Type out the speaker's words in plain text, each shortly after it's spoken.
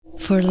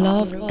For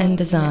Love and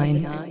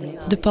Design,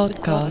 the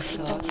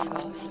podcast.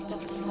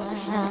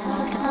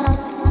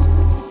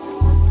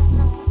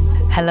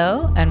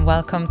 Hello and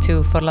welcome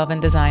to For Love and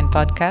Design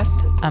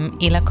podcast. I'm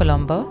Ila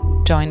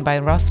Colombo, joined by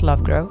Ross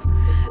Lovegrove,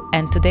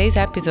 and today's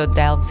episode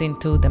delves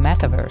into the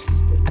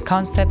Metaverse, a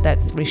concept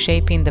that's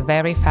reshaping the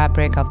very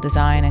fabric of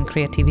design and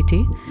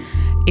creativity.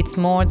 It's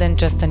more than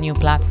just a new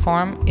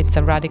platform, it's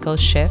a radical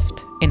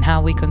shift in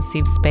how we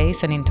conceive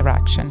space and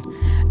interaction.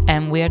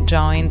 And we are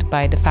joined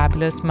by the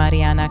fabulous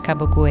Mariana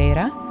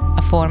Cabugueira,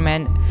 a former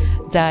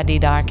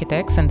DADID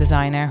architect and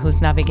designer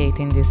who's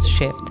navigating this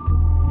shift.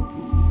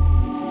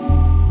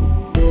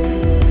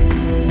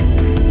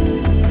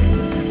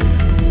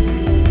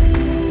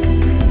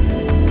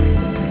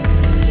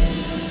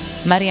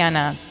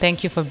 Mariana,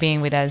 thank you for being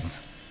with us.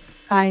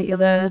 Hi,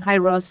 Ila. Hi,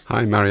 Ross.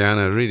 Hi,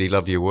 Mariana. I really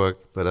love your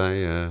work, but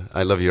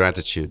I love your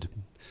attitude.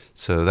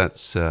 So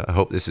that's. I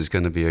hope this is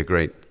going to be a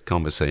great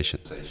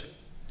conversation.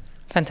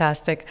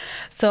 Fantastic.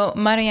 So,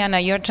 Mariana,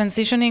 you're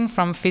transitioning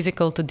from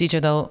physical to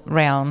digital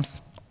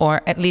realms,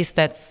 or at least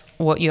that's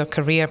what your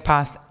career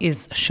path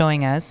is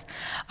showing us.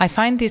 I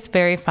find this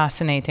very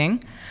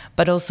fascinating,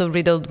 but also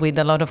riddled with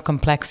a lot of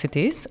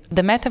complexities.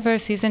 The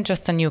metaverse isn't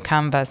just a new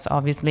canvas,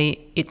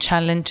 obviously. It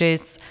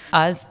challenges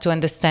us to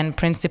understand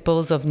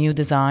principles of new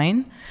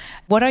design.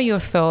 What are your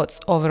thoughts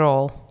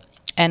overall?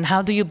 And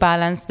how do you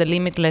balance the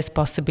limitless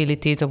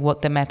possibilities of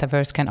what the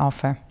metaverse can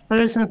offer?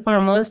 First and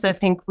foremost, I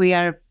think we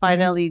are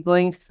finally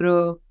going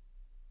through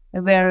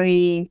a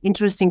very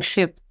interesting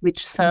shift,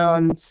 which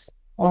sounds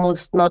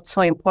almost not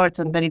so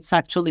important, but it's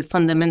actually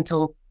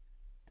fundamental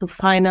to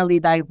finally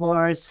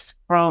divorce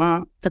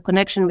from the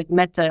connection with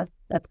meta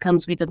that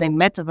comes with the name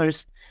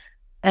metaverse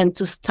and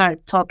to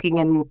start talking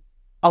in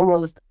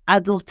almost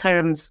adult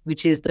terms,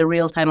 which is the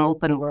real-time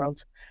open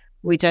world,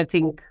 which I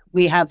think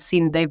we have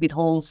seen David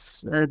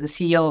Halls, the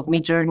CEO of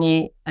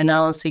Midjourney,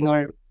 announcing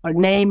or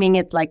naming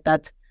it like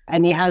that.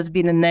 And it has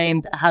been a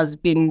name that has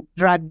been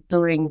dragged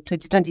during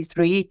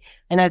 2023.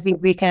 And I think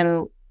we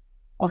can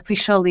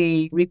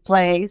officially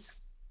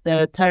replace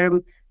the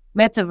term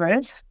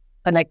metaverse,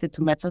 connected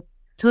to meta,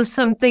 to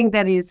something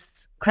that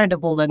is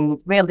credible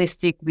and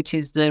realistic, which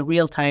is the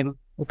real-time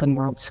open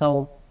world.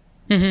 So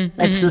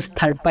let's just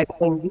start by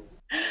saying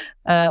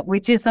this,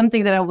 which is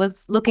something that I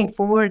was looking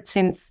forward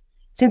since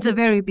the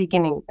very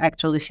beginning,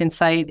 actually, since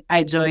I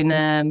joined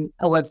a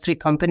Web3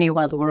 company,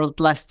 Wild World,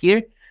 last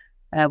year,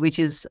 which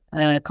is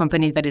a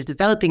company that is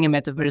developing a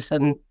metaverse.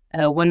 And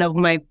one of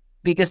my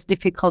biggest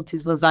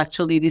difficulties was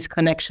actually this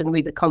connection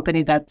with a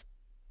company that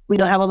we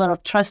don't have a lot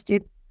of trust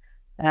in,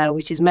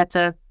 which is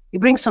Meta. It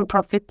brings some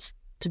profits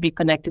to be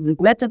connected with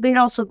Meta, but it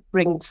also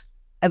brings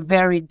a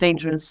very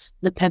dangerous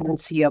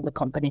dependency of the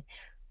company.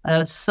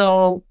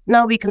 So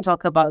now we can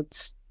talk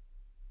about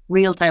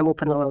real-time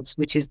open worlds,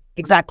 which is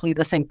exactly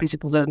the same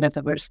principles as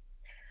Metaverse.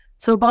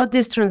 So about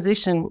this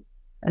transition,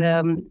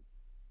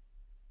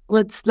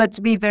 let's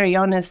be very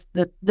honest,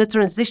 that the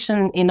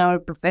transition in our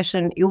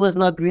profession, it was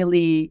not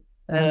really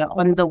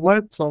on the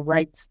workflow,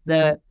 right?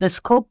 The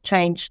scope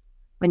changed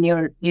when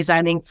you're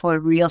designing for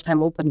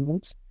real-time open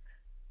worlds,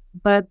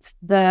 but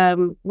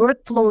the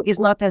workflow is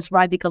not as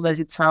radical as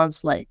it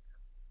sounds like.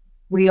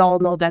 We all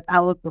know that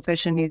our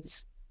profession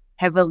is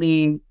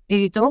heavily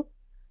digital.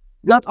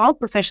 Not all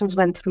professions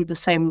went through the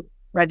same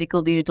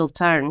radical digital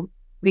turn.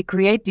 We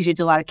create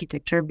digital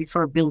architecture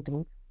before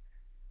building.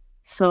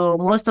 So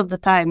most of the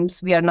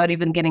times we are not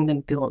even getting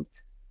them built.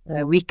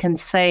 We can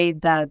say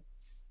that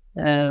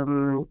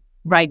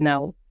right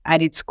now,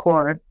 at its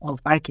core of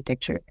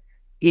architecture,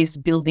 is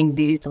building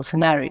digital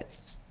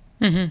scenarios.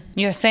 Mm-hmm.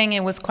 You're saying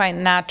it was quite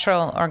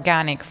natural,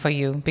 organic for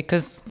you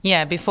because,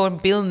 before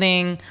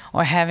building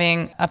or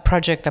having a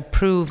project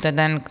approved and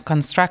then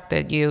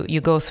constructed, you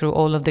go through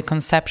all of the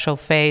conceptual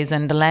phase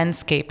and the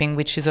landscaping,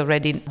 which is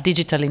already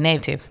digitally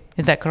native.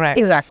 Is that correct?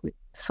 Exactly.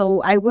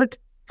 So I worked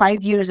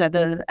 5 years at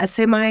a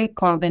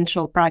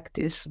semi-conventional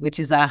practice, which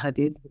is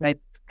AHADID, right?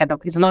 Kind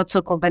of, it's not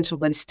so conventional,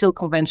 but it's still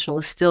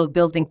conventional, still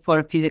building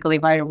for physical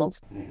environments.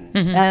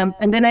 Mm-hmm.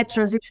 And then I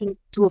transitioned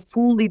to a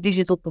fully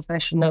digital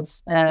profession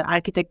as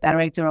architect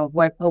director of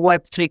a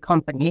Web3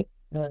 company,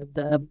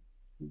 the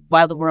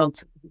Wild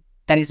World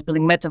that is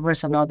building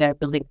Metaverse, and now they're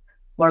building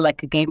more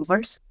like a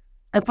gameverse.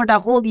 And for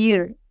that whole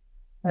year,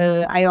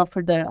 I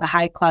offered a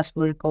high-class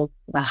work called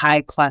a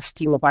high-class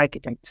team of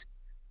architects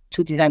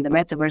to design the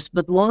Metaverse.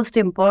 But most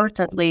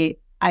importantly,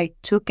 I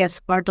took as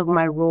part of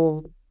my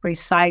role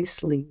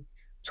precisely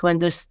to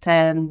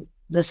understand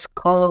the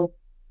scope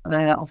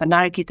of an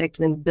architect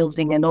in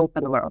building an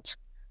open world.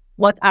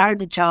 What are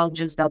the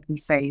challenges that we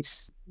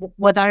face?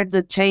 What are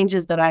the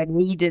changes that are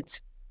needed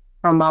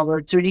from our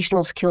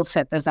traditional skill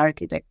set as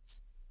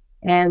architects?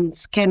 And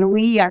can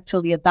we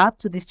actually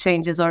adapt to these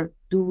changes, or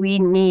do we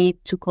need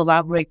to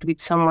collaborate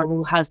with someone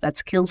who has that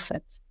skill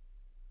set?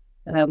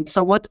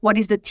 So what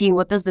is the team?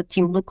 What does the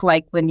team look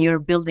like when you're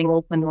building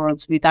open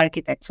worlds with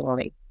architects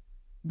only?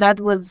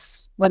 That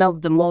was one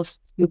of the most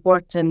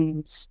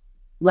important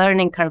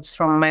learning curves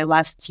from my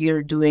last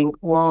year doing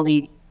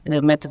only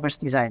metaverse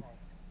design.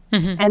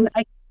 Mm-hmm. And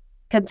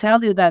can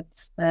tell you that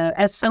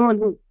as someone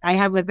who, I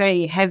have a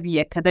very heavy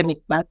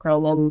academic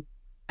background, and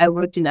I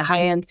worked in a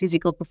high-end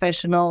physical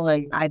professional,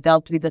 and I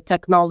dealt with the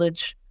tech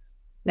knowledge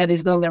that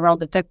is going around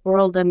the tech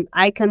world. And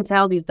I can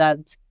tell you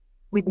that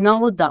with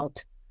no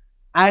doubt,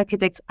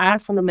 architects are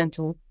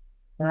fundamental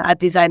at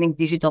designing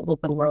digital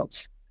open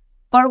worlds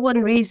for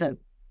one reason,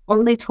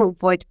 only to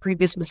avoid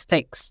previous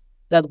mistakes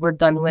that were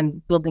done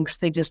when building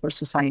stages for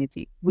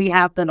society. We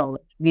have the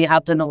knowledge, we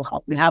have the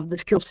know-how, we have the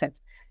skill set.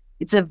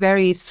 It's a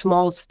very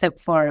small step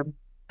for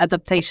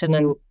adaptation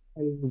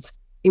and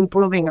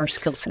improving our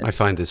skill sets. I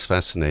find this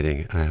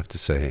fascinating, I have to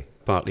say,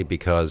 partly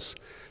because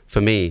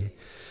for me,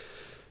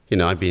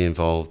 I've been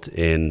involved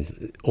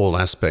in all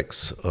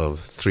aspects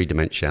of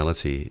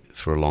three-dimensionality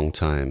for a long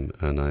time,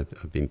 and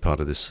I've been part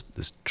of this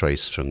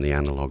trace from the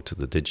analog to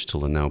the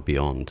digital and now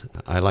beyond.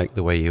 I like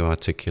the way you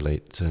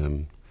articulate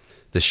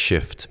this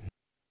shift.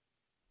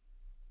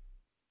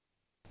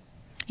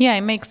 Yeah,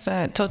 it makes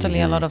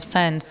totally a lot of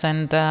sense.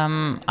 And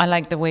I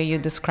like the way you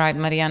described,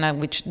 Mariana,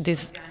 which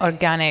this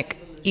organic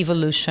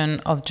evolution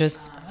of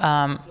just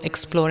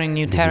exploring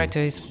new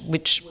territories,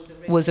 which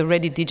was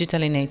already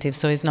digitally native.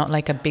 So it's not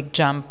like a big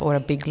jump or a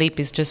big leap.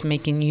 It's just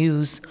making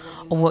use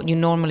of what you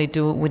normally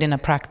do within a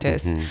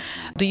practice.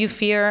 Do you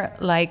fear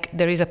like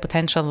there is a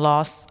potential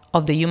loss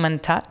of the human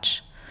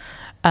touch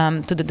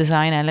to the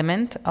design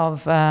element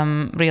of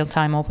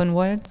real-time open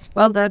worlds?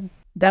 Well,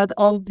 that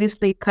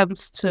obviously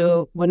comes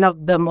to one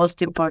of the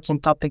most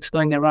important topics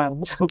going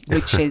around,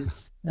 which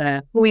is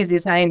who is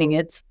designing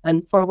it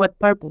and for what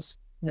purpose?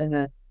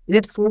 Is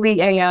it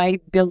fully AI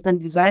built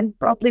and designed?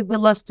 Probably we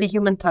lost the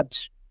human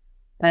touch.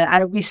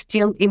 Are we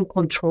still in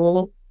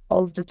control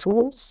of the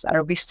tools?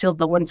 Are we still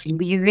the ones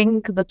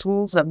leading the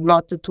tools and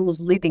not the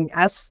tools leading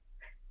us?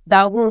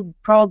 That will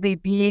probably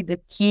be the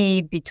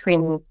key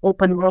between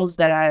open worlds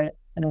that are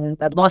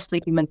that lost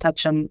the human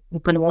touch and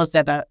open worlds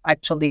that are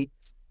actually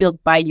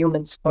built by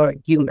humans for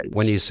humans.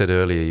 When you said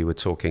earlier you were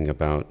talking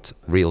about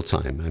real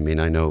time, I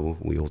mean, I know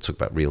we all talk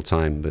about real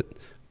time, but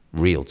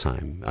real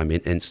time, I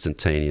mean,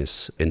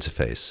 instantaneous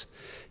interface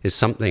is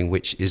something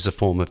which is a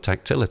form of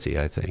tactility,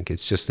 I think.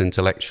 It's just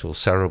intellectual,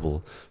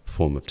 cerebral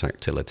form of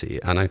tactility.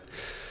 And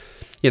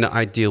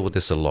I deal with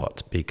this a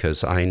lot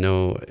because I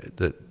know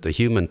that the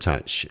human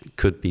touch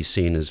could be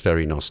seen as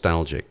very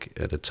nostalgic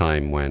at a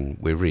time when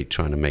we're really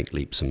trying to make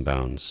leaps and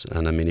bounds.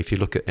 And I mean, if you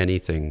look at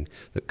anything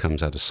that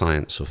comes out of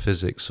science or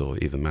physics or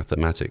even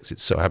mathematics,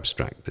 it's so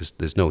abstract.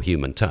 There's no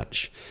human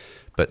touch.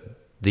 But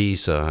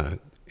these are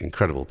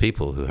incredible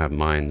people who have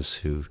minds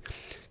who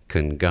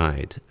can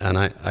guide. And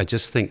I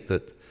just think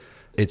that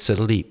it's a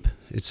leap.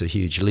 It's a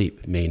huge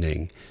leap,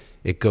 meaning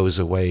it goes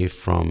away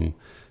from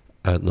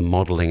the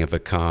modeling of a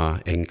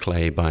car in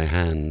clay by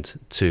hand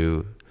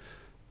to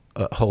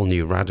a whole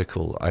new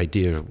radical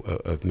idea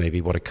of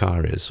maybe what a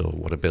car is or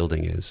what a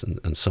building is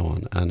and so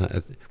on.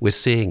 And we're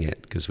seeing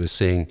it because we're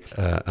seeing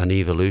an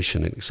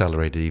evolution, an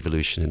accelerated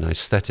evolution in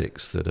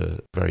aesthetics that are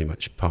very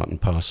much part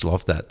and parcel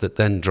of that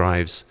then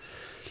drives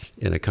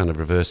in a kind of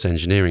reverse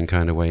engineering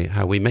kind of way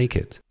how we make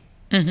it.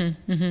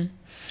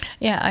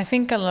 Yeah, I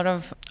think a lot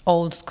of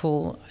old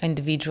school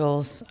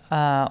individuals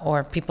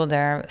or people that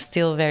are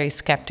still very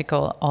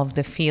skeptical of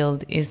the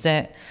field is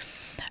that,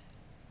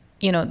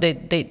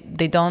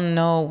 they don't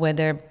know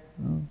whether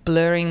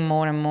blurring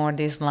more and more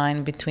this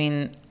line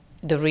between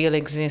the real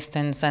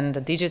existence and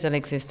the digital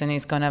existence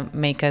is going to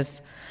make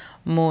us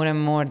more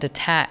and more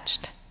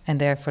detached, and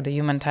therefore the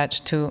human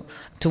touch to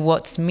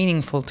what's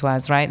meaningful to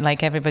us, right?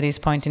 Like everybody's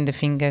pointing the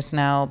fingers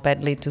now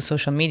badly to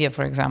social media,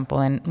 for example.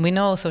 And we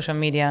know social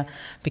media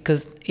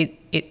because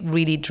it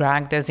really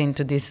dragged us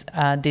into this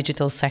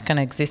digital second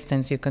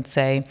existence, you could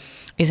say,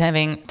 is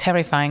having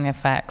terrifying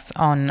effects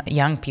on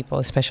young people,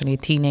 especially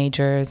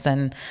teenagers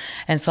and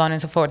so on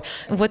and so forth.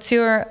 What's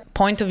your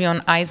point of view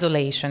on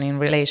isolation in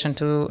relation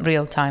to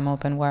real-time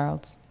open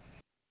worlds?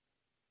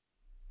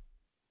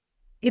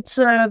 It's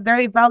a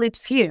very valid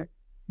fear.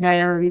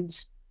 And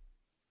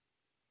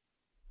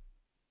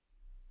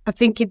I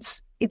think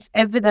it's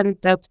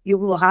evident that it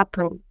will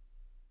happen.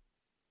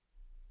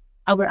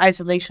 Our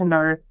isolation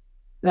or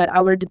that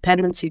our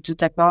dependency to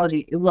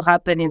technology, it will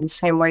happen in the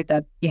same way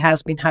that it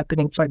has been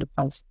happening for the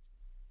past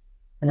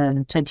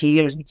 20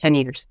 years, 10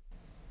 years.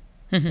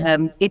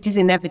 It is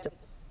inevitable.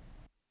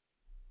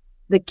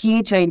 The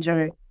key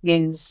changer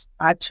is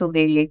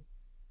actually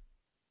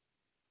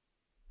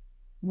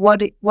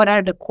what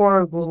are the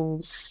core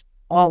goals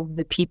of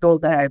the people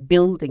that are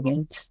building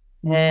it.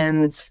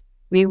 And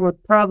we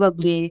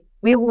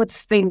would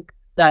think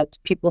that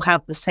people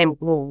have the same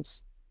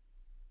goals,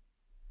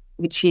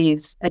 which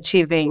is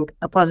achieving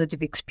a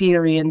positive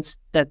experience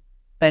that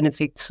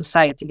benefits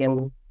society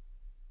and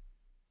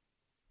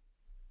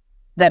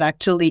that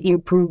actually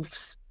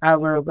improves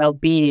our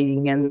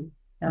well-being. And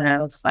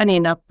funny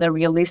enough, the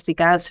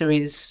realistic answer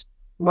is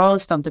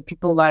most of the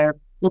people are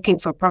looking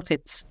for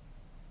profits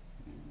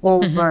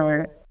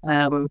over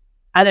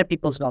other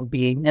people's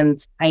well-being.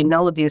 And I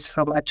know this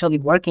from actually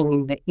working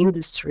in the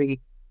industry.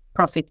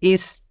 Profit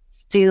is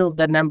still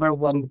the number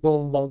one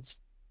goal of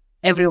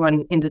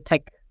everyone in the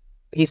tech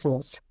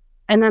business.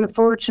 And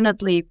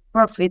unfortunately,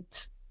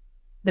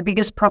 the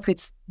biggest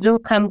profits do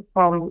come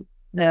from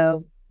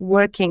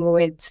working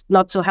with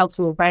not so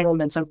healthy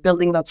environments or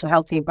building not so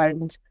healthy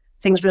environments,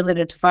 things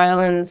related to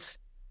violence.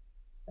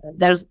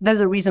 There's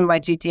a reason why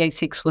GTA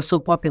 6 was so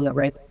popular,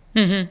 right?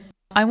 Mm-hmm.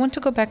 I want to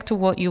go back to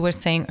what you were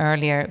saying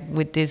earlier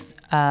with this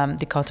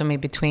dichotomy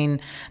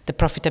between the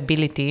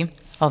profitability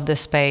of the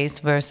space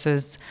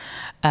versus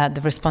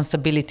the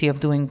responsibility of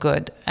doing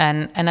good.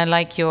 And I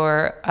like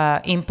your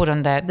input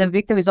on that. The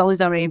victim is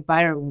always our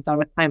environment,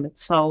 our climate.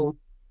 So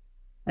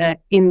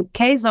in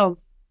case of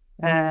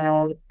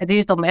a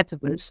digital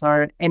metaverse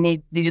or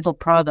any digital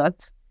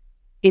product,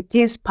 it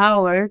is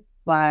powered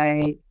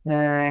by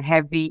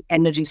heavy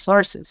energy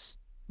sources,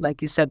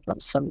 like you said from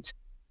Summit.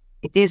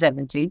 It is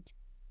energy.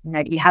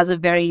 It has a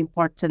very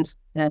important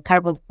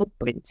carbon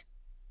footprint.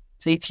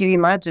 So if you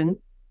imagine,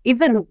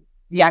 even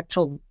the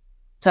actual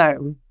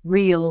term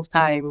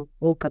real-time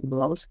open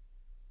worlds,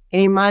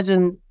 and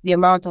imagine the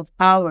amount of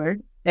power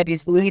that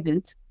is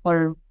needed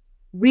for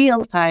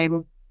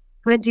real-time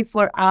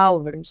 24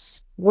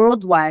 hours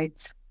worldwide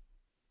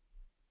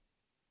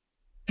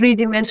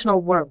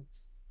three-dimensional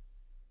worlds.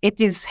 It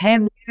is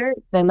heavier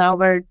than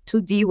our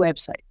 2D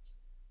websites.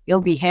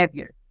 It'll be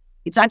heavier.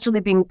 It's actually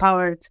being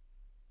powered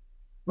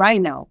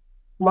right now,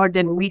 more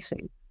than we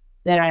think.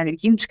 There are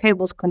huge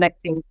cables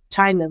connecting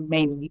China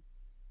mainly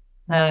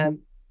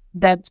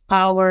that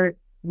power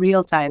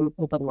real-time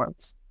open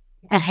worlds,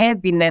 a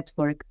heavy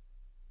network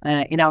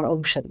in our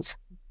oceans.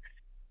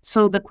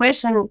 So the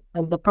question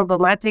and the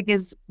problematic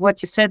is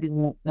what you said.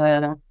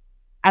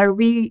 Are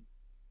we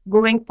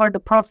going for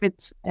the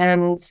profits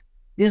and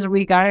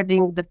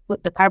disregarding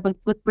the carbon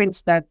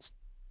footprints that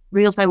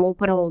real-time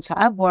open worlds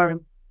have,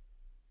 or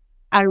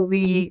are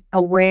we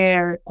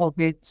aware of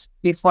it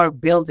before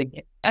building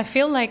it? I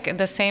feel like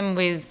the same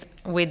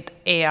with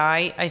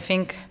AI. I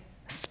think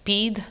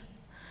speed,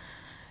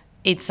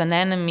 it's an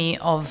enemy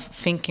of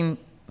thinking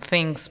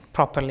things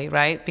properly,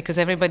 right? Because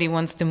everybody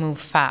wants to move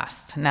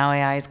fast. Now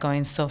AI is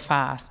going so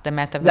fast. The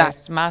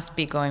metaverse must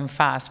be going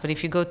fast. But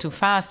if you go too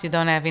fast, you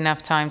don't have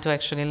enough time to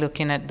actually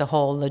looking at the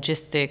whole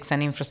logistics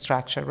and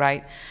infrastructure,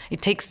 right?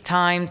 It takes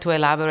time to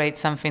elaborate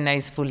something that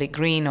is fully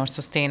green or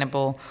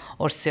sustainable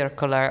or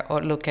circular,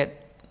 or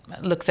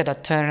looks at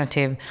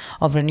alternative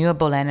of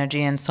renewable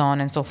energy and so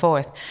on and so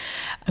forth.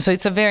 So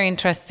it's a very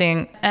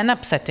interesting and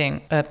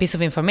upsetting piece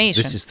of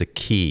information. This is the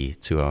key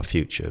to our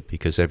future,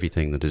 because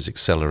everything that is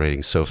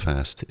accelerating so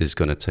fast is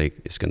going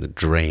to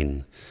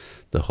drain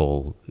the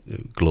whole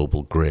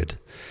global grid.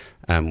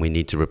 And we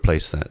need to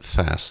replace that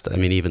fast. I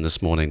mean, even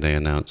this morning they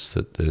announced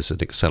that there's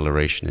an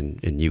acceleration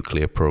in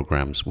nuclear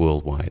programs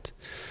worldwide.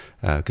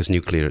 Because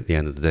nuclear, at the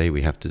end of the day,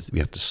 we have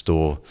to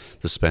store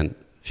the spent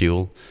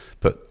fuel,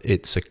 but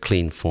it's a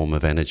clean form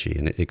of energy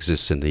and it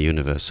exists in the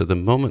universe. So the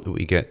moment that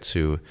we get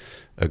to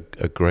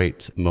a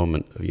great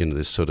moment,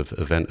 this sort of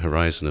event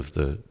horizon of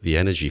the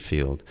energy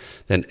field,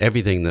 then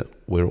everything that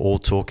we're all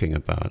talking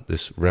about,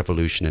 this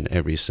revolution in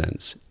every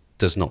sense,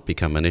 does not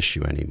become an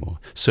issue anymore.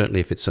 Certainly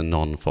if it's a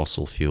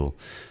non-fossil fuel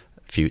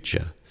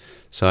future.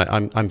 So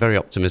I'm very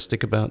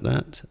optimistic about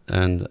that,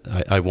 and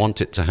I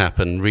want it to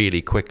happen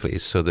really quickly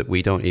so that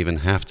we don't even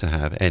have to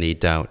have any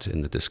doubt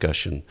in the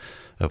discussion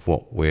of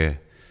what we're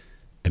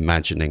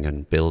imagining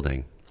and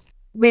building.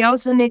 We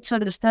also need to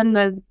understand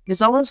that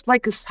it's almost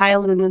like a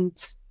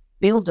silent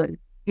builder,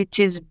 which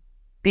is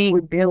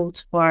being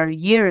built for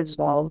years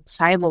now,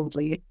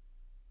 silently.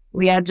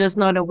 We are just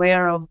not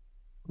aware of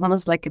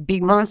almost like a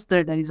big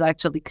monster that is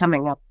actually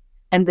coming up.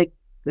 And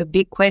the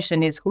big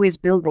question is who is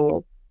building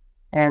it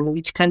and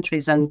which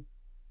countries, and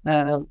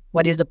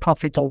what is the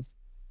profit of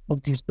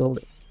this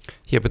building.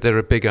 Yeah, but there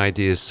are big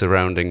ideas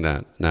surrounding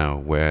that now,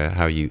 where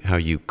how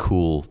you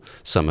cool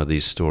some of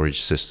these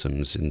storage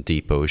systems in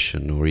deep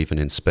ocean or even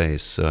in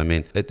space. So I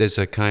mean, there's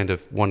a kind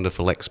of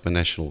wonderful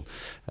exponential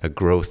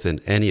growth in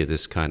any of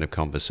this kind of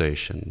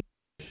conversation.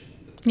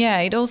 Yeah,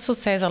 it also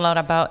says a lot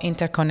about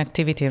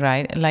interconnectivity,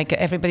 right? Like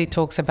everybody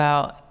talks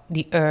about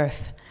the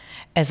Earth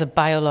as a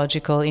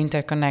biological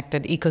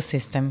interconnected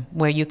ecosystem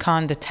where you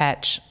can't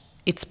detach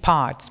its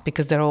parts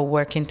because they're all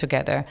working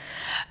together.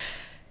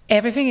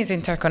 Everything is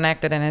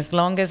interconnected, and as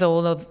long as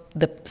all of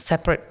the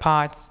separate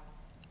parts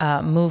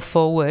move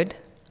forward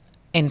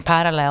in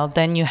parallel,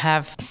 then you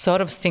have sort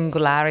of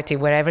singularity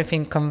where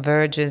everything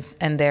converges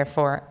and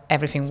therefore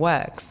everything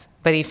works.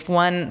 But if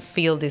one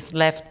field is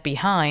left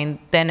behind,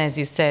 then as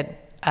you said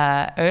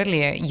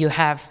earlier, you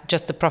have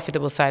just the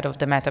profitable side of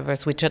the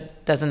metaverse, which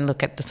doesn't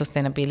look at the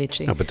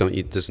sustainability. No, but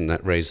doesn't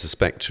that raise the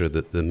spectre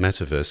that the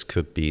metaverse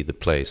could be the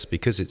place,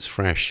 because it's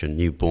fresh and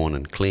newborn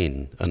and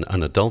clean and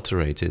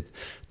unadulterated,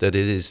 that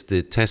it is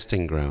the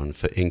testing ground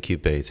for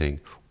incubating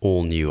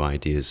all new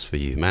ideas for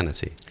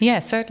humanity? Yeah,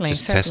 certainly.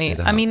 Just certainly. test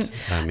it out. I mean,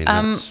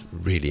 that's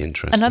really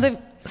interesting. Another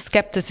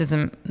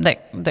skepticism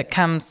that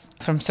comes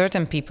from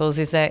certain peoples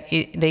is that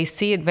they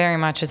see it very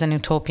much as an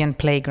utopian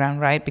playground,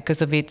 right?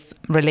 Because of its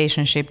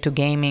relationship to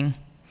gaming.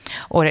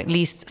 or at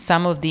least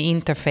some of the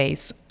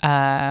interface.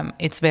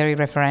 It's very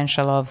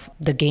referential of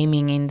the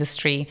gaming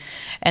industry.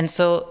 And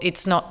so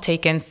it's not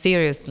taken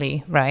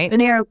seriously, right? When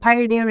they are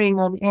pioneering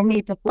on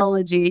any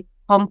technology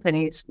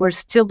companies, were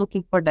still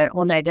looking for their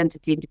own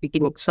identity in the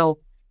beginning. So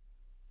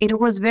it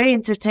was very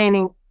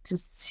entertaining to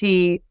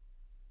see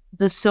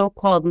the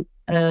so-called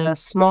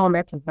small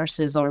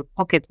metaverses or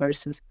pocket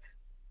verses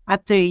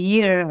after a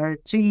year or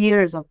 2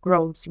 years of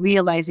growth,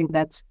 realizing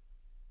that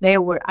they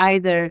were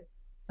either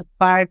a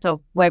part of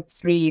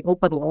Web3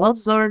 open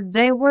walls or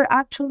they were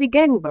actually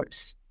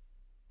gamers.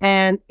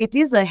 And it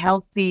is a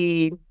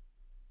healthy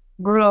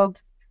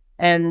growth,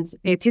 and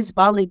it is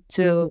valid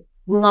to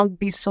not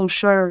be so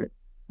sure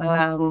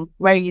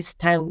where you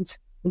stand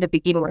in the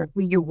beginning or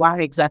who you are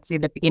exactly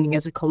in the beginning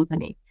as a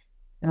company.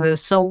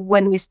 So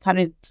when we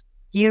started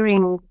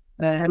hearing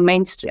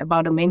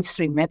about a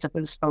mainstream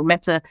metaverse for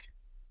Meta,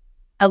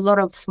 a lot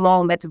of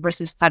small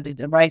metaverses started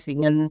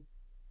arising, and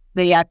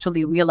they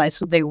actually realized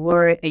who they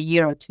were a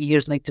year or 2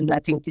 years later. And I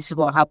think this is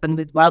what happened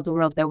with Wild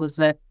World. There was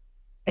a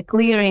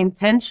clear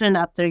intention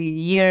after a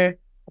year,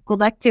 a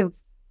collective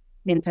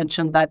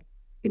intention that,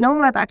 you know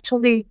what,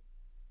 actually,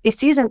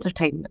 this is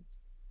entertainment.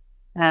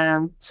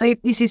 So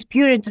if this is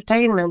pure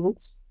entertainment,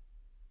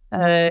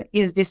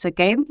 is this a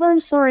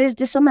gameverse or is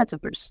this a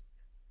metaverse?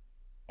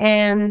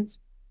 And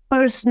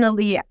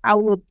personally, I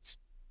would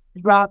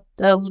drop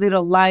a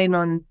little line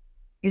on,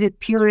 is it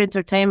pure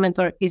entertainment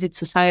or is it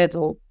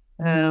societal?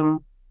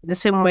 The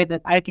same way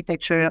that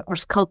architecture or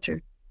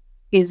sculpture,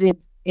 is it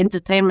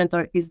entertainment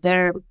or is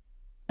there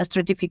a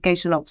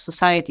stratification of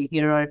society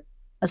here or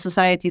a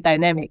society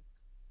dynamic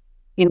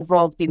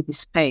involved in this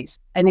space?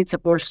 And it's a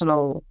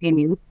personal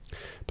opinion.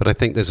 But I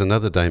think there's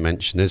another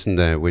dimension, isn't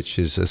there, which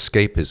is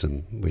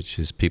escapism, which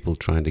is people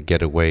trying to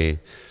get away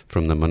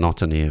from the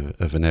monotony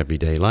of an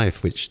everyday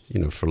life, which, you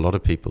know, for a lot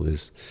of people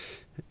is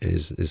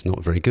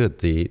not very good.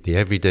 The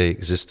everyday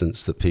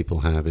existence that people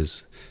have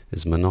is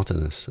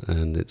monotonous,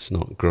 and it's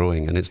not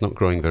growing, and it's not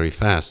growing very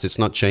fast. It's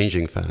not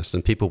changing fast,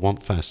 and people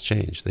want fast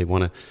change. They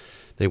want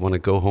to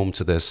go home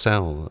to their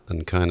cell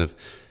and kind of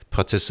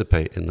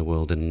participate in the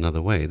world in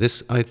another way.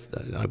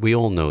 We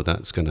all know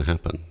that's going to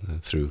happen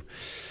through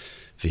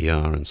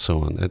VR and so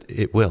on.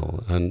 It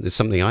will, and it's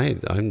something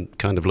I'm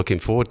kind of looking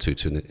forward to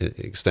an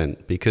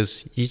extent,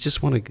 because you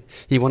just want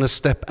to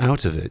step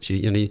out of it.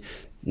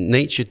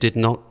 Nature did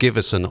not give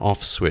us an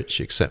off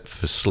switch except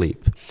for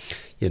sleep,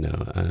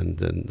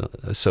 and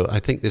so I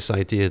think this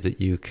idea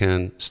that you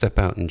can step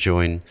out and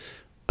join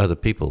other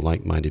people,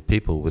 like-minded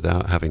people,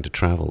 without having to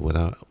travel,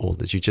 without all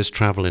this, you just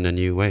travel in a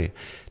new way.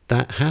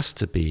 That has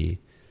to be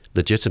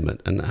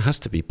legitimate, and that has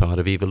to be part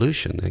of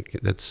evolution.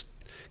 That's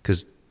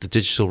because the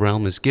digital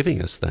realm is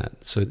giving us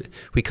that, so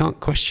we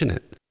can't question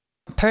it.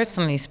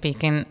 Personally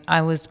speaking,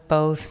 I was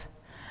both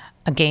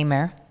a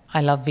gamer. I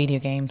love video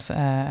games,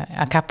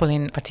 a couple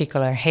in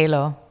particular,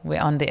 Halo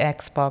on the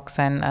Xbox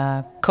and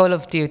Call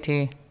of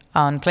Duty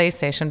on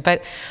PlayStation.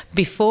 But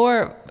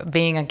before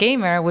being a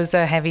gamer, I was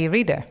a heavy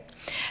reader.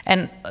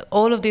 And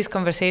all of this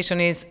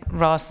conversation is,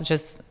 Ross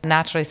just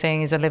naturally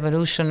saying, is an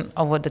evolution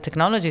of what the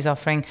technology is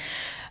offering.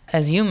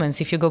 As humans,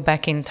 if you go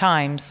back in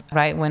times,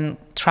 right, when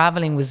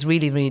traveling was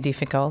really, really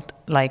difficult,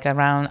 like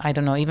around, I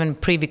don't know, even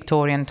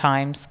pre-Victorian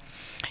times,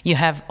 you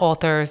have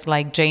authors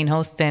like Jane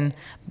Austen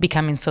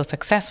becoming so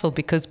successful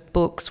because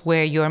books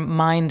where your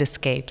mind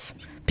escapes.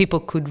 People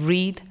could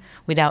read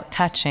without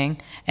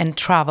touching and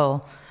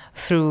travel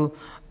through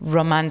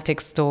romantic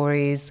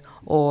stories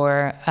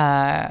or,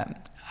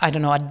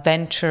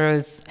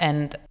 adventures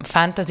and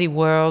fantasy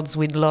worlds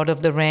with Lord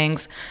of the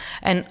Rings.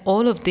 And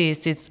all of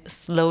this is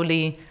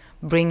slowly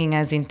bringing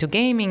us into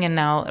gaming and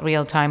now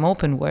real-time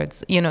open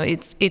worlds.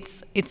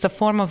 It's a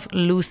form of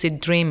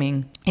lucid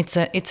dreaming. It's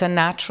a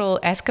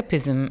natural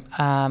escapism,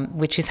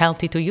 which is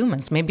healthy to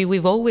humans. Maybe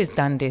we've always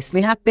done this.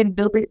 We have been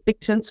building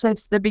fiction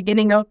since the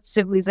beginning of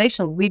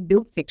civilization. We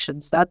build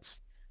fictions.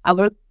 That's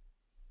our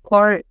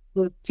core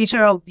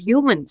feature of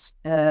humans.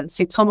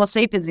 Since Homo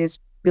sapiens is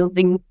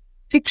building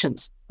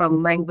fictions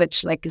from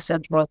language, like you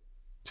said, Roth,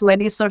 to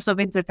any source of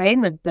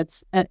entertainment.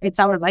 It's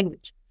our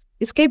language.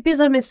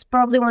 Escapism is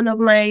probably one of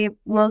my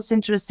most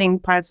interesting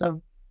parts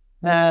of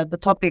the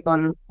topic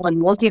on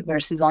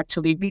multiverses,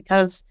 actually,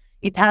 because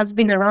it has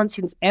been around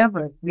since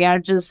ever. We are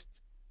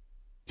just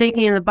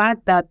taking in the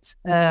back that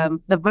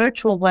the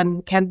virtual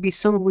one can be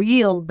so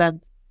real that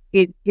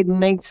it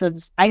makes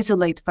us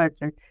isolate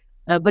further.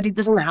 But it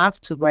doesn't have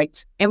to,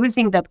 right?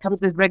 Everything that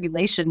comes with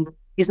regulation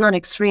is not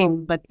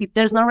extreme, but if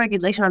there's no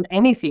regulation on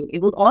anything,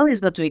 it will always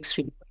go to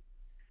extreme.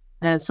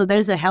 So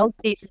there's a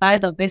healthy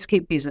side of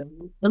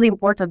escapism, really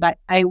important.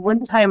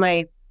 One time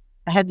I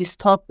had this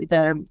talk with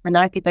an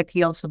architect.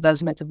 He also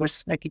does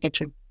metaverse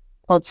architecture,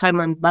 called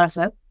Simon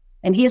Barza,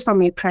 and he is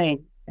from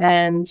Ukraine.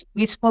 And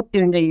we spoke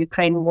during the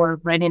Ukraine war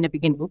right in the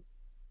beginning.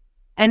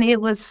 And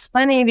it was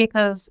funny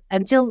because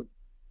until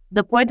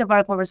the point of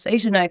our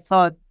conversation, I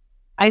thought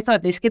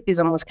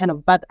escapism was kind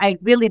of bad. I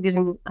really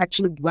didn't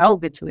actually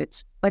delve into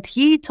it. But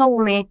he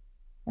told me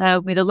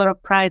with a lot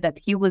of pride that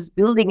he was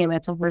building a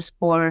metaverse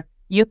for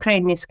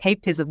Ukraine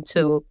escapism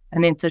to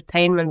an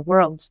entertainment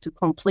world, to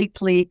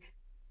completely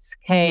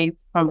escape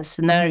from a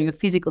scenario,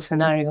 physical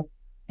scenario,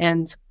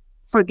 and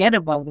forget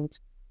about it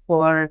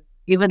for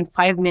even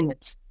 5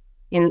 minutes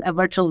in a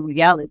virtual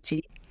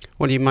reality.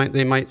 Well,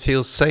 they might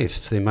feel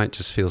safe. They might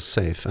just feel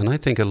safe. And I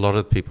think a lot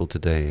of people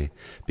today,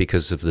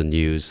 because of the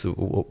news,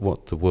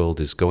 what the world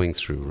is going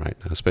through right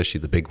now,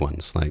 especially the big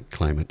ones like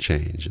climate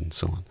change and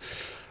so on,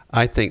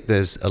 I think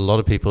there's a lot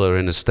of people are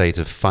in a state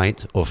of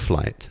fight or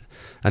flight.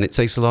 And it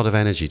takes a lot of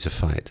energy to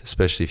fight,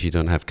 especially if you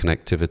don't have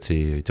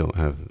connectivity, you don't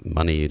have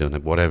money, you don't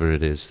have whatever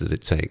it is that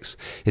it takes.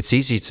 It's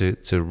easy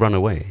to run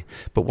away.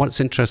 But what's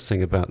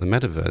interesting about the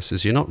metaverse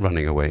is you're not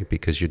running away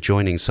because you're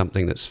joining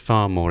something that's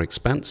far more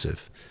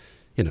expansive.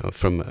 You know,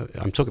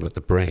 I'm talking about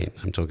the brain.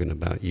 I'm talking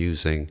about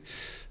using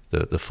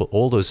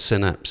all those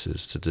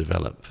synapses to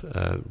develop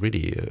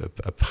really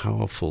a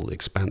powerful,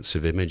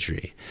 expansive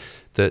imagery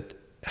that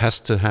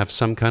has to have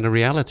some kind of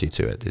reality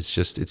to it.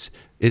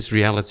 Is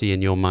reality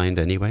in your mind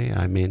anyway?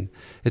 I mean,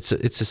 it's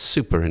a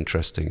super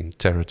interesting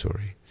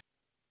territory.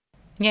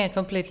 Yeah,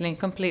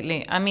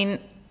 completely. I mean,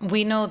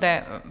 we know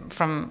that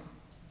from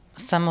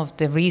some of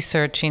the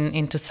research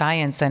into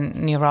science and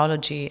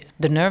neurology,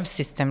 the nerve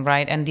system,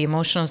 right, and the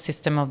emotional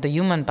system of the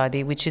human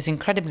body, which is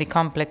incredibly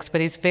complex, but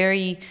it's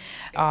very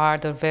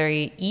hard or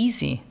very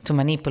easy to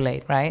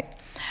manipulate, right?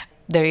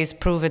 There is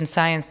proven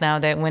science now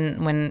that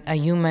when a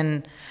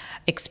human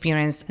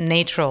experience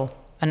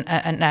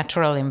a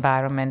natural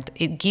environment,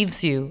 it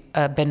gives you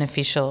a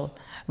beneficial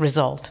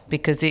result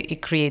because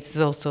it creates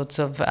all sorts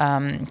of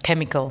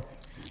chemical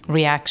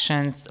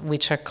reactions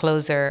which are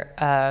closer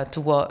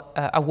to what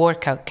a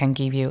workout can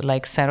give you,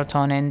 like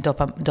serotonin,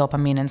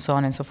 dopamine, and so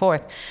on and so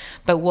forth.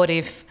 But what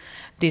if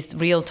these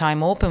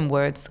real-time open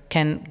worlds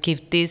can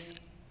give this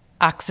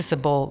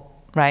accessible,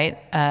 right,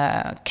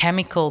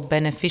 chemical,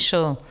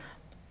 beneficial,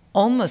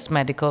 almost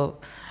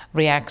medical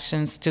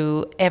reactions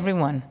to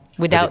everyone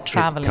without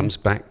traveling? It comes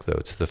back,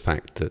 though, to the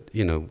fact that,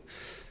 you know,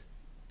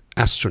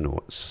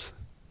 astronauts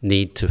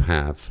need to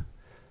have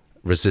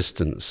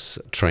resistance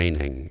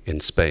training in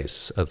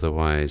space,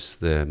 otherwise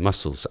their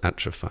muscles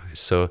atrophy.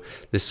 So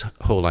this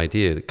whole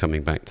idea,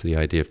 coming back to the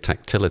idea of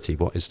tactility,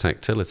 what is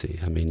tactility?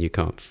 I mean, you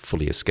can't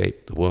fully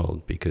escape the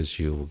world because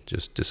you'll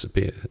just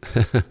disappear.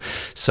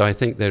 So I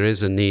think there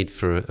is a need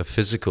for a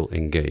physical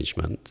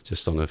engagement,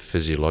 just on a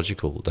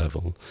physiological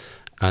level,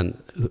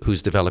 and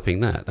who's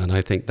developing that? And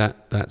I think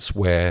that's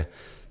where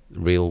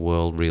real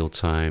world, real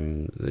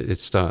time, it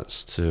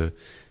starts to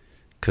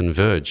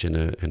converge in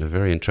a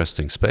very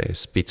interesting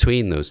space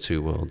between those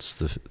two worlds,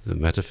 the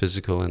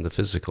metaphysical and the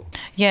physical.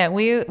 Yeah,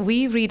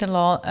 we read a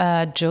lot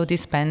Joe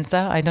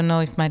Dispenza. I don't know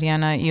if,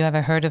 Mariana, you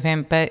ever heard of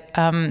him, but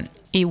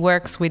he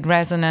works with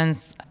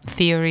resonance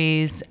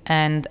theories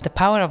and the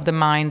power of the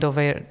mind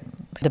over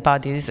the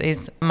body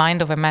is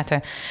mind over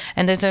matter.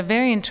 And there's a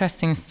very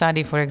interesting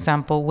study, for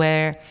example,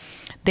 where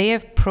they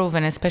have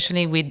proven,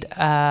 especially with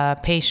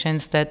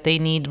patients, that they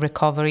need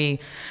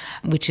recovery,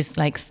 which is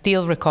like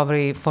still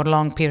recovery for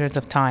long periods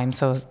of time.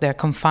 So they're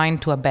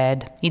confined to a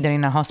bed, either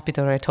in a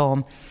hospital or at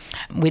home,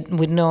 with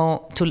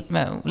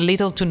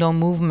little to no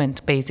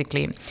movement,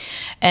 basically.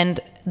 And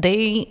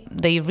they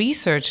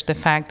researched the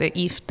fact that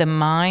if the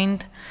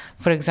mind,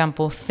 for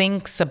example,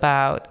 thinks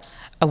about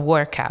a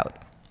workout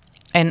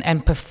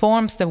and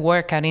performs the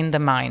workout in the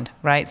mind,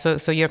 right?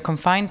 So you're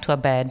confined to a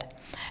bed,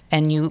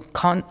 and you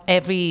can't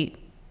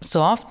so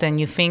often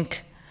you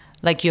think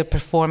like you're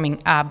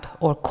performing ab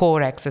or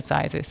core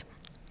exercises.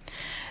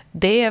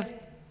 They have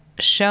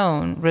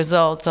shown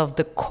results of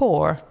the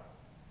core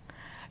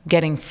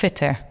getting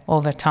fitter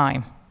over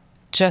time,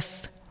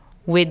 just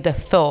with the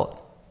thought.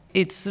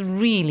 It's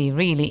really,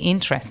 really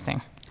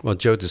interesting. Well,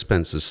 Joe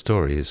Dispenza's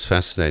story is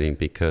fascinating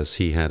because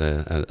he had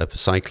a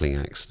cycling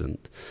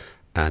accident,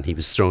 and he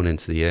was thrown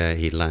into the air.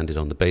 He landed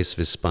on the base of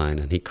his spine,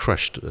 and he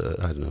crushed,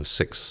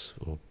 6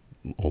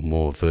 or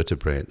more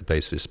vertebrae at the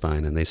base of his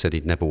spine, and they said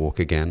he'd never walk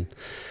again.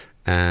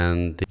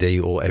 And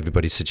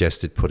everybody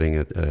suggested putting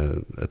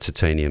a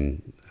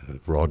titanium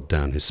rod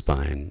down his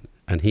spine,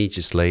 and he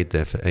just laid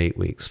there for 8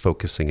 weeks,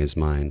 focusing his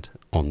mind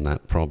on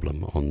that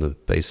problem, on the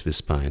base of his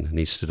spine, and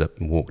he stood up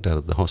and walked out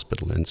of the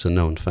hospital, and it's a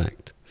known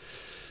fact.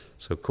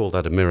 So call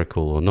that a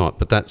miracle or not,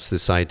 but that's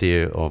this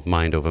idea of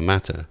mind over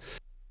matter.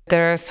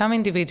 There are some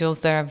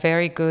individuals that are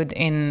very good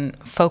in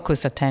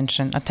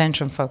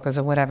attention focus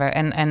or whatever,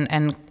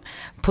 and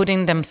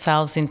putting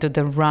themselves into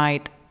the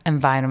right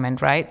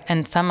environment, right?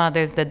 And some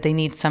others that they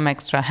need some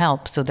extra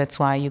help. So that's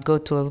why you go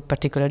to a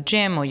particular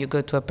gym, or you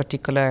go to a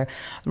particular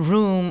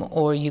room,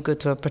 or you go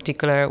to a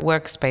particular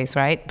workspace,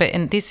 right?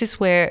 And this is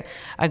where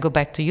I go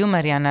back to you,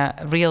 Mariana.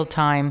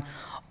 Real-time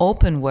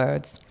open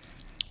words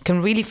can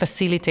really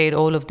facilitate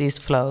all of these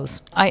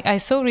flows. I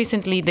saw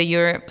recently that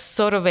you're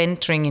sort of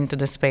entering into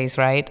the space,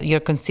 right? You're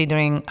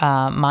considering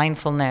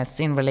mindfulness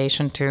in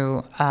relation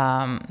to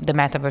the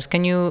metaverse.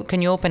 Can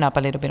you open up a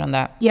little bit on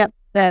that? Yeah,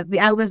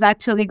 I was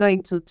actually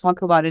going to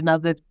talk about it now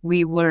that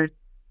we were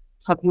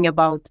talking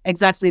about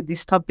exactly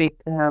this topic.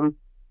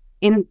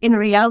 In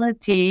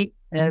reality,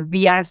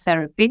 VR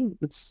therapy,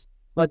 it's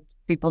what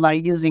people are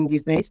using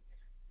these days,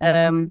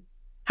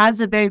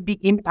 has a very big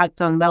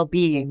impact on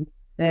well-being.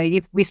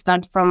 If we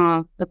start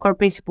from the core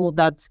principle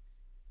that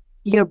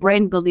your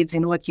brain believes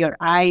in what your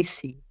eyes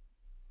see,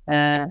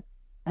 and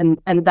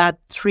that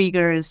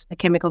triggers a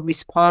chemical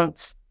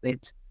response to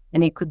it,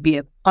 and it could be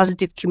a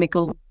positive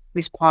chemical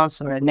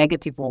response or a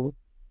negative one.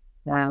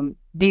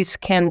 These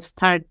can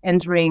start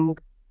entering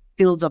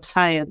fields of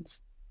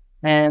science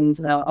and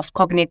of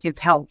cognitive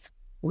health,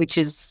 which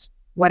is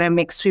what I'm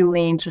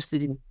extremely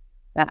interested in.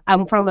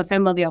 I'm from a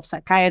family of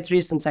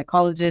psychiatrists and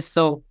psychologists,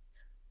 so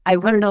I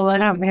learned a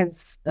lot of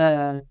his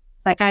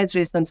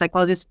psychiatrist and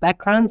psychologist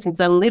background since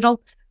I'm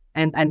little,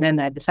 and then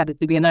I decided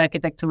to be an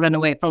architect to run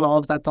away from all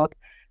of that talk.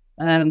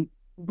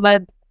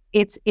 But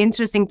it's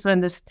interesting to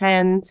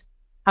understand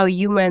how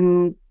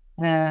human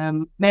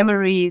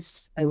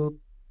memories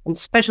and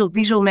special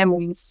visual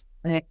memories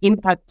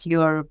impact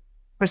your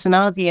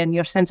personality and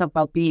your sense of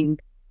well-being.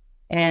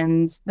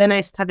 And then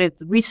I started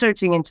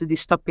researching into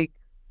this topic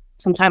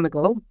some time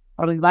ago,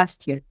 probably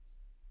last year.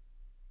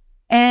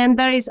 And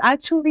there is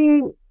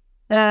actually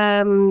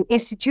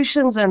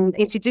institutions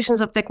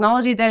of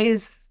technology that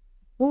is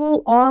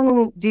full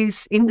on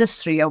this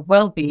industry of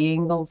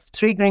well-being, of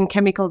triggering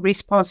chemical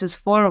responses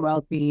for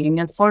well-being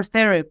and for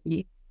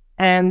therapy.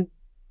 And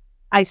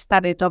I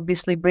started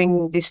obviously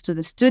bringing this to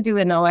the studio,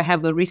 and now I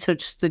have a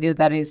research studio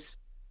that is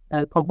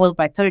composed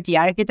by 30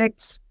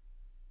 architects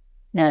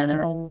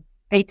and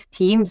 8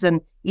 teams,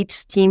 and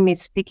each team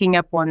is picking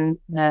up on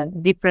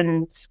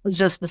different,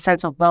 just the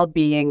sense of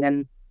well-being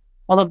and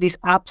all of these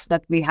apps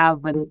that we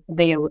have, and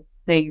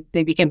they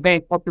became very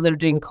popular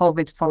during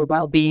COVID for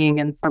well-being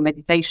and for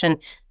meditation.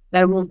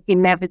 That will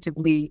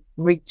inevitably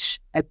reach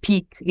a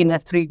peak in a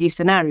 3D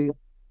scenario,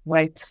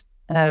 right?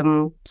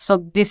 So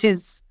this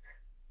is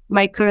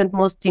my current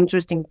most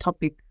interesting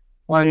topic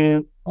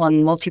on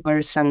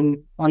multiverse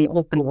and on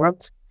open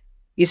world,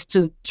 is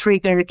to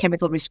trigger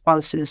chemical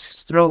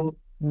responses through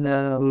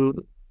the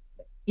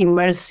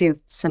immersive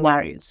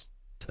scenarios.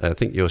 I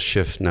think your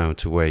shift now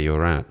to where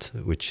you're at,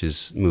 which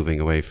is moving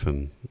away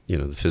from,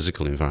 the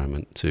physical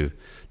environment to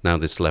now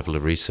this level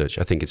of research,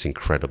 I think it's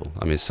incredible.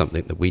 I mean, it's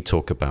something that we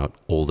talk about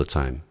all the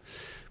time.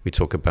 We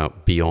talk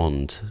about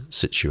beyond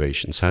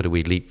situations. How do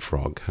we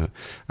leapfrog?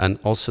 And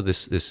also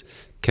this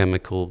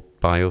chemical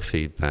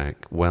biofeedback,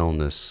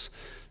 wellness,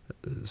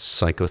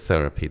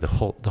 psychotherapy, the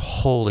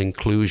whole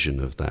inclusion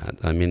of that.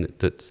 I mean,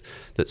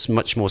 that's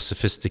much more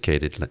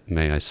sophisticated,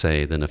 may I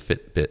say, than a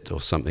Fitbit or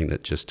something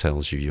that just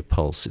tells you your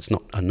pulse. It's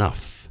not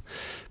enough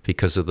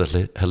because of the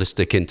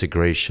holistic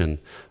integration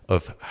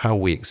of how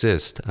we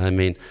exist. I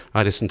mean,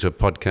 I listened to a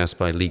podcast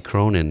by Lee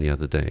Cronin the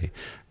other day,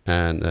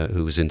 and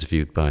who was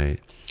interviewed by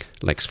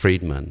Lex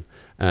Friedman,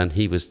 and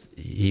he was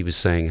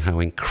saying how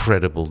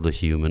incredible the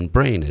human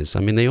brain is. I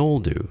mean, they all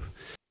do.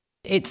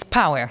 It's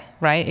power,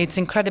 right? It's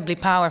incredibly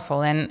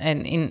powerful, and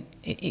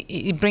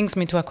it brings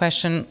me to a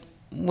question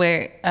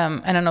where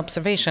and an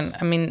observation.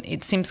 I mean,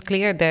 it seems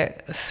clear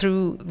that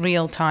through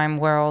real-time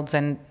worlds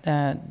and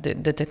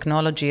the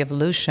technology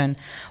evolution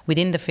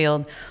within the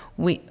field,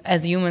 we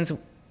as humans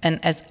and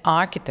as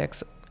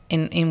architects,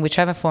 in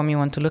whichever form you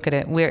want to look at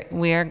it,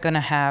 we're going to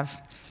have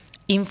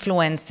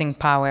influencing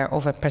power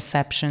over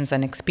perceptions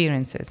and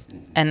experiences.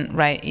 And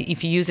right,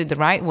 if you use it the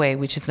right way,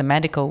 which is the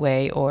medical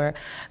way or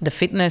the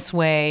fitness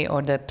way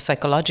or the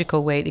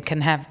psychological way, it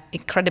can have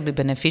incredibly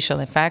beneficial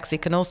effects.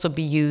 It can also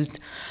be used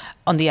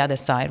on the other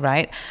side,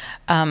 right?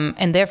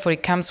 And therefore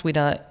it comes with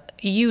a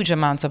huge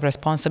amounts of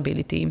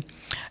responsibility.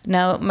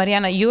 Now,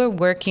 Mariana, you are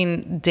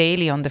working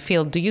daily on the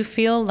field. Do you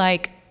feel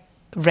like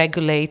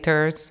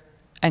regulators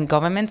and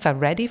governments are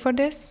ready for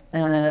this?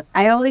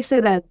 I always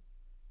say that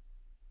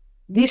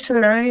these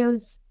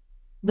scenarios,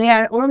 they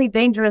are only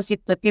dangerous if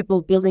the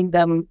people building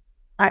them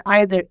are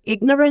either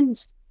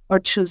ignorant or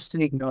choose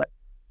to ignore.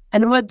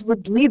 And what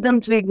would lead them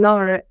to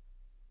ignore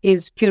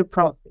is pure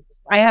profit.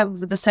 I have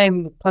the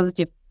same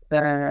positive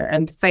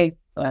and faith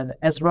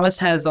as Ross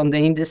has on the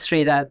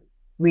industry, that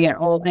we are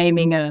all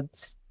aiming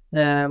at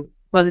the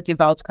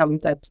positive outcome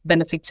that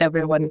benefits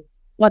everyone.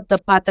 What the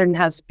pattern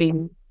has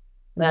been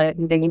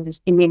in the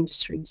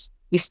industries,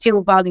 we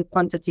still value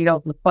quantity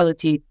over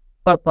quality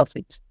for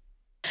profit.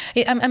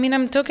 I mean,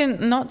 I'm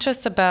talking not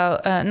just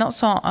about, not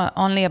so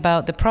only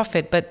about the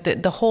profit, but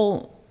the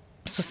whole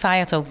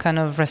societal kind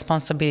of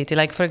responsibility.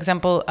 Like, for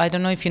example, I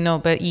don't know if you know,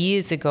 but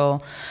years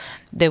ago,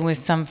 there was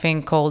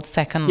something called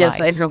Second Life.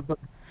 Yes, I know.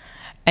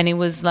 And it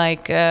was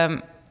like,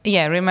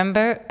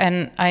 remember?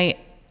 And I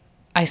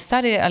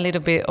studied a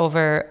little bit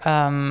over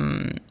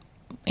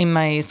in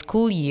my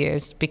school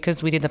years,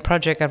 because we did a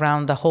project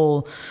around the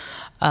whole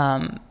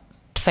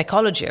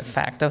psychology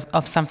effect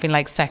of something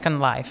like Second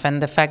Life,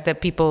 and the fact that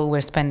people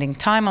were spending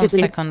time on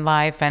Second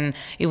Life, and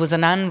it was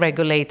an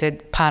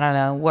unregulated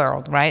parallel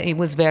world, right? It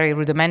was very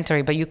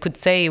rudimentary, but you could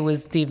say it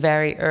was the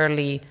very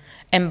early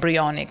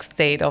embryonic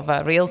state of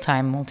a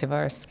real-time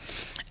multiverse.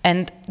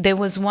 And there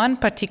was one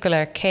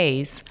particular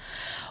case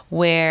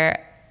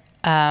where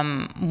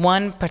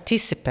one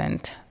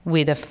participant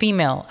with a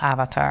female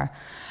avatar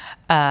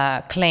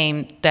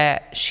claimed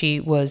that she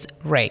was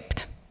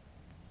raped.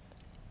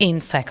 in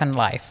Second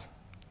Life.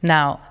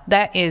 Now,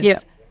 that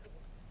is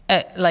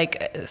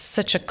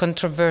such a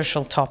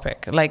controversial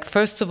topic. Like,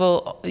 first of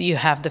all, you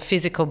have the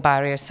physical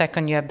barrier.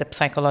 Second, you have the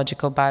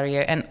psychological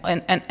barrier,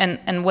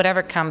 and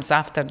whatever comes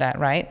after that,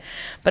 right?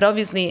 But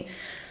obviously,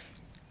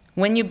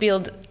 when you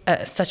build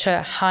such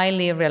a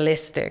highly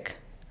realistic,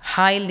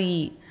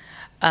 highly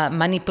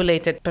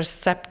manipulated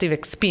perceptive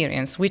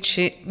experience, which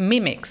it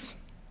mimics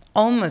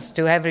almost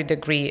to every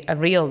degree a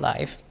real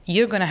life,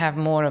 you're going to have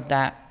more of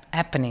that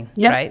happening,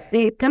 right?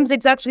 It comes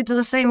exactly to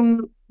the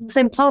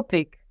same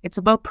topic. It's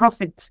about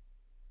profit.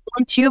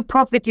 Won't you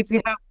profit if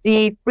you have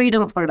the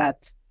freedom for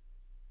that?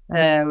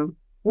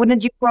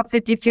 Wouldn't you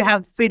profit if you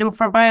have freedom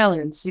for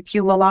violence? If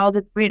you allow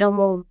the freedom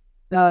of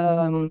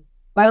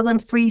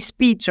violence-free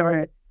speech,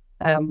 or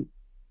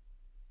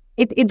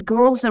it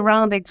goes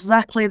around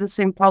exactly the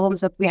same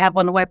problems that we have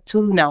on Web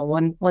 2 now,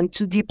 on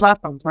 2D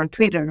platforms, on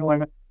Twitter,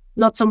 or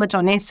not so much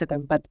on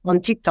Instagram, but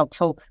on TikTok.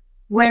 So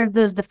where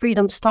does the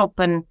freedom stop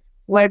and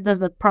where does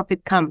the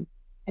profit come?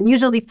 And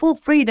usually full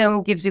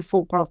freedom gives you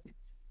full profit.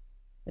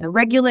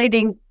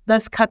 Regulating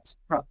does cut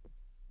profit.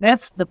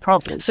 That's the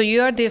problem. So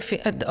you are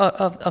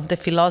of the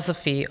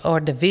philosophy or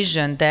the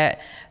vision that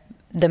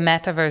the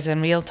metaverse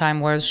and real-time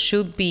world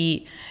should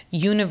be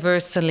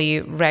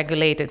universally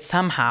regulated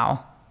somehow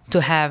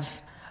to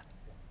have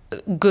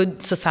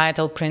good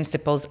societal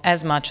principles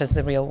as much as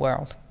the real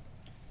world.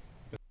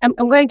 I'm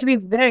going to be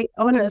very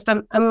honest.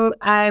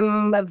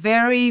 I'm a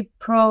very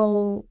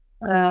pro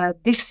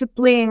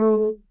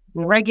discipline,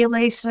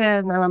 regulation,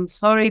 and I'm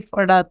sorry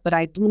for that, but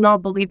I do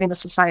not believe in a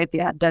society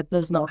that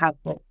does not have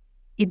both.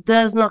 It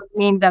does not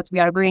mean that we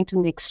are going to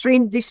an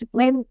extreme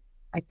discipline.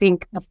 I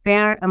think a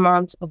fair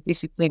amount of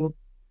discipline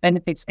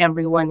benefits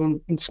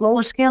everyone in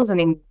smaller scales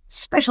and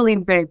especially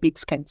in very big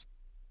scales.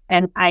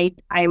 And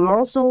I'm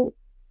also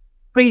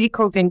pretty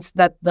convinced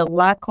that the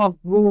lack of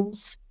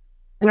rules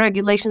and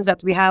regulations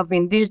that we have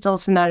in digital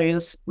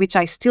scenarios, which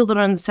I still don't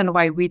understand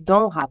why we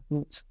don't have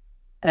rules,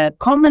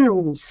 common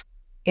rules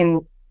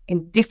in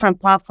different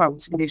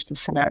platforms in digital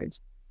scenarios.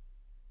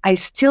 I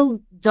still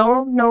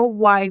don't know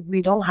why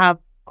we don't have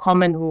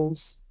common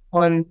rules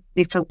on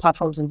different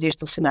platforms and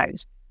digital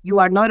scenarios. You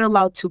are not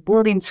allowed to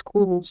bully in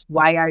schools.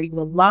 Why are you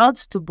allowed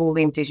to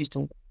bully in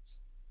digital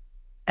worlds?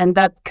 And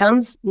that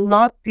comes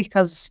not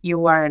because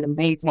you are an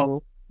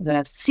amazing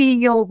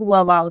CEO who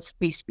allows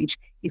free speech.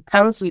 It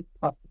comes with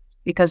profit,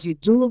 because you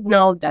do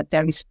know that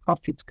there is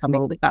profit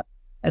coming with that.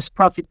 There's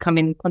profit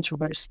coming in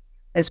controversy.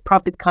 There's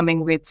profit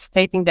coming with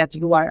stating that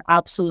you are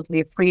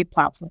absolutely a free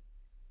platform.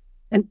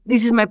 And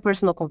this is my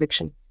personal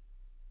conviction.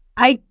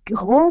 I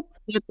hope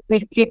that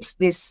we fix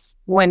this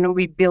when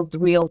we build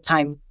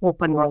real-time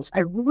open worlds.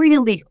 I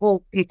really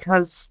hope,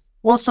 because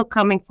also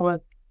coming from a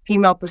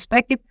female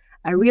perspective,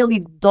 I really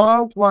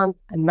don't want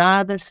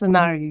another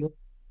scenario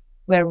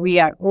where we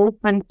are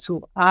open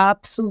to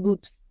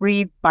absolute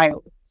free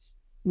violence.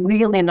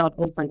 Really not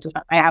open to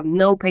that. I have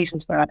no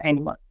patience for that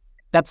anymore.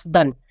 That's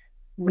done.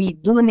 We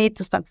do need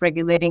to start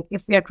regulating.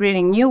 If we are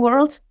creating new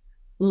worlds,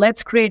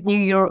 let's create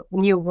new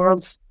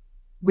worlds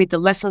with the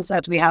lessons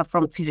that we have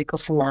from physical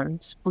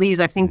scenarios. Please,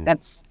 I think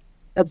that's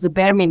the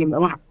bare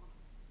minimum.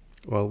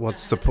 Well,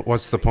 what's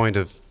the point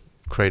of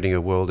creating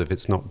a world if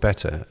it's not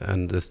better?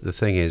 And the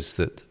thing is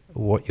that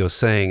what you're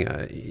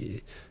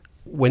saying,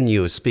 when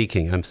you were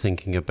speaking, I'm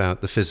thinking about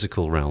the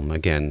physical realm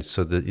again.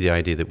 So the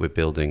idea that we're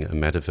building a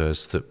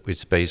metaverse that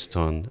is based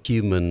on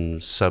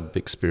human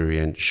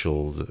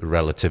sub-experiential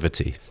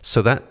relativity.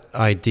 So that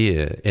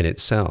idea in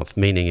itself,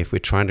 meaning if we're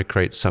trying to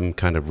create some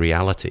kind of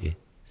reality,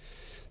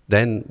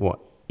 then what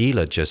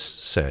Ela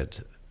just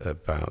said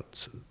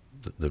about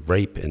the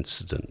rape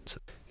incident,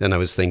 then I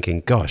was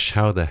thinking, gosh,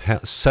 how the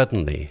hell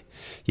suddenly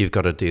you've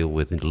got to deal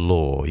with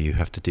law, you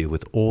have to deal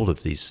with all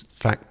of these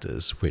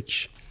factors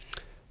which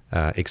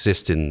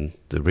exist in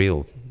the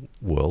real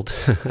world,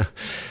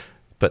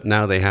 but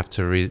now they have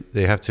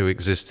to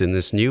exist in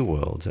this new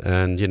world.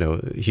 And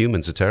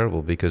humans are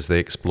terrible because they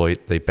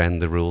exploit, they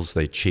bend the rules,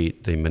 they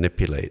cheat, they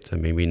manipulate. I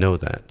mean, we know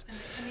that.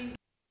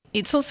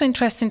 It's also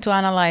interesting to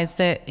analyze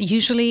that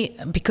usually,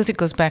 because it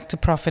goes back to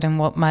profit and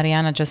what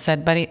Mariana just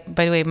said. By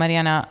the way,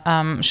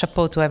 Mariana,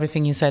 chapeau to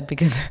everything you said,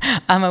 because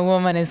I'm a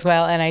woman as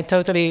well, and I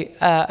totally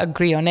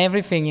agree on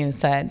everything you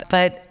said.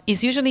 But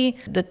it's usually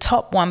the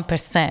top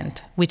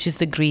 1%, which is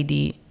the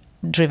greedy,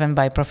 driven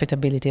by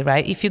profitability,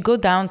 right? If you go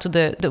down to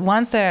the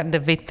ones that are the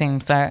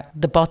victims are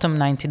the bottom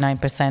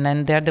 99%,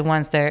 and they're the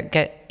ones that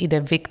get either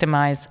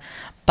victimized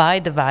by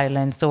the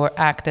violence or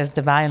act as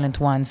the violent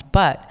ones.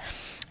 But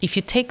if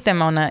you take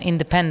them on an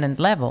independent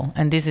level,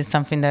 and this is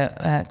something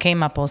that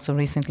came up also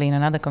recently in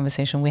another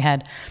conversation we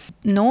had,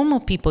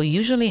 normal people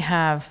usually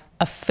have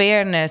a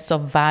fairness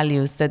of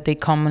values that they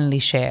commonly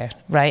share,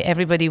 right?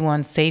 Everybody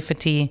wants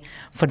safety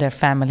for their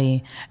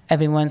family.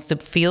 Everyone wants to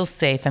feel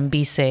safe and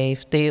be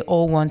safe. They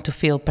all want to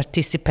feel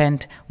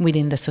participant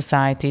within the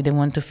society. They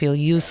want to feel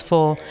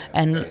useful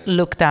and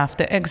looked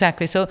after.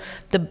 Exactly. So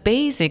the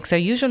basics are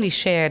usually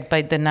shared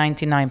by the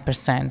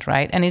 99%,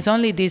 right? And it's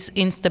only this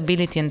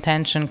instability and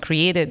tension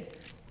created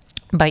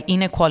by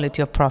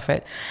inequality of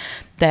profit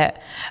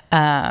that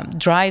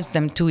drives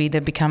them to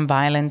either become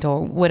violent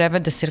or whatever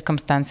the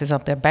circumstances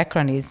of their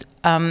background is.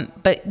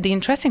 But the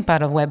interesting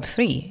part of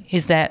Web3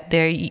 is that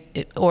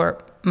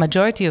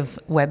majority of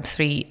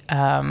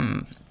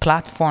Web3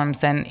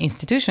 platforms and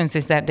institutions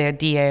is that they're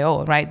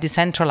DAO, right?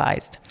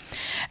 Decentralized.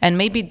 And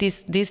maybe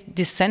this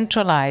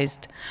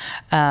decentralized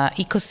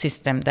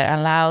ecosystem that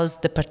allows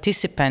the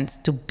participants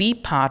to be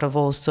part of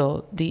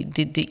also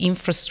the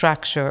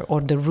infrastructure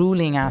or the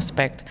ruling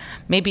aspect,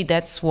 maybe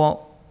that's what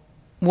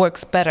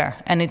works better.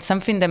 And it's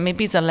something that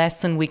maybe is a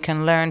lesson we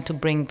can learn to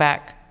bring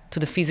back to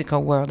the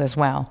physical world as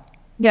well.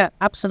 Yeah,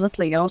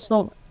 absolutely.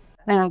 Also,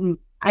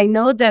 I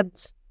know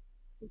that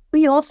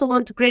we also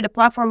want to create a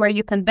platform where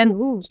you can bend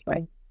rules,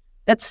 right?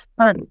 That's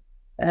fun.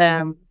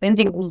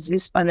 Bending rules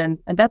is fun,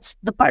 and that's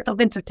the part of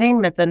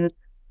entertainment. And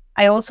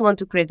I also want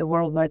to create a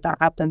world where that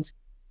happens.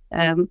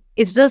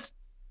 It's just,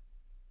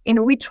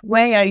 in which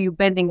way are you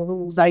bending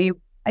rules? Are you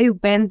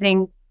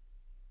bending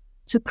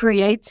to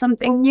create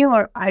something new,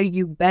 or are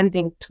you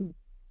bending to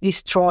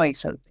destroy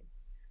something?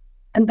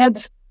 And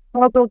that's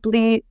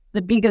probably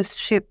the biggest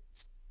shift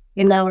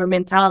in our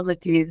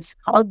mentalities.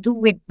 How do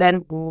we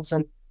bend rules,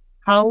 and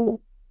how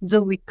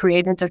do we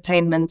create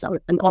entertainment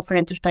and offer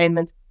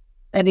entertainment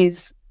that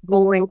is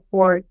going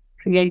for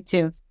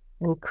creative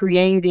and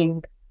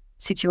creating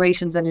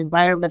situations and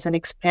environments and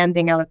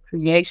expanding our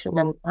creation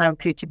and our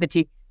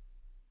creativity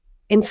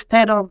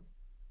instead of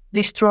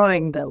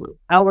destroying them,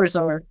 ours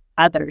or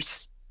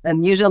others?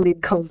 And usually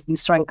it goes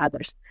destroying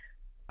others.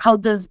 How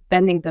does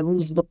bending the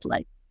rules look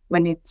like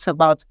when it's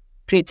about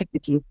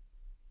creativity?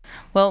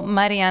 Well,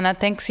 Mariana,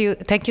 thank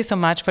you so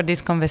much for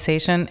this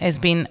conversation. It's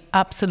been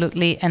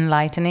absolutely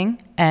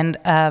enlightening and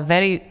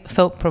very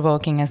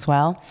thought-provoking as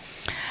well.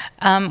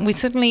 We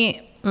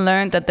certainly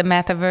learned that the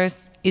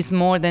metaverse is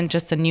more than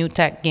just a new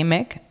tech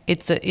gimmick.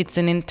 It's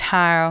an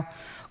entire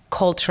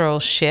cultural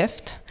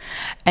shift,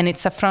 and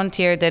it's a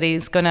frontier that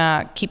is going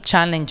to keep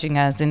challenging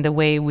us in the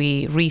way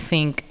we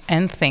rethink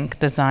and think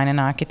design and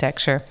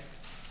architecture.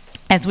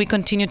 As we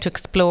continue to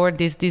explore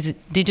these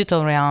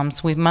digital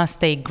realms, we must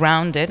stay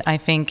grounded, I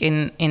think,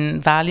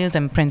 in values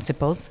and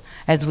principles,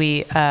 as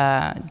we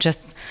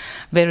just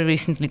very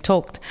recently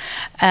talked,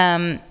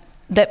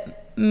 that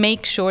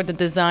make sure the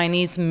design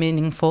is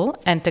meaningful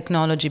and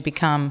technology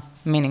become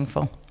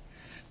meaningful.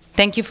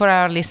 Thank you for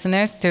our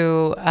listeners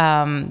to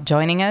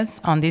joining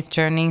us on this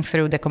journey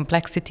through the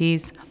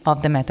complexities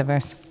of the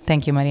metaverse.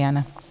 Thank you,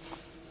 Mariana.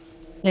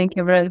 Thank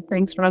you, Brad.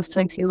 Thanks, Ross.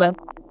 Thanks, Hila.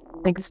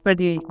 Thanks for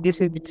this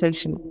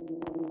invitation.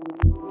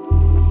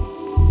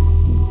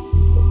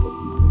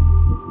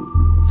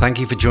 Thank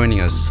you for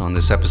joining us on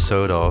this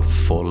episode of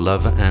For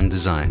Love and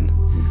Design.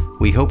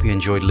 We hope you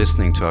enjoyed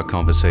listening to our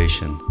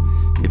conversation.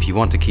 If you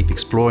want to keep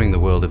exploring the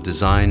world of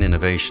design,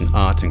 innovation,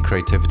 art, and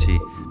creativity,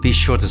 be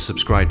sure to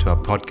subscribe to our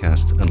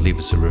podcast and leave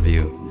us a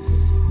review.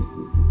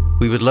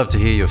 We would love to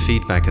hear your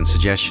feedback and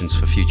suggestions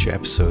for future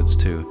episodes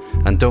too.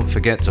 And don't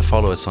forget to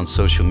follow us on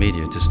social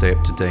media to stay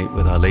up to date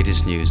with our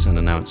latest news and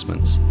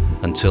announcements.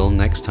 Until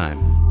next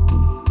time.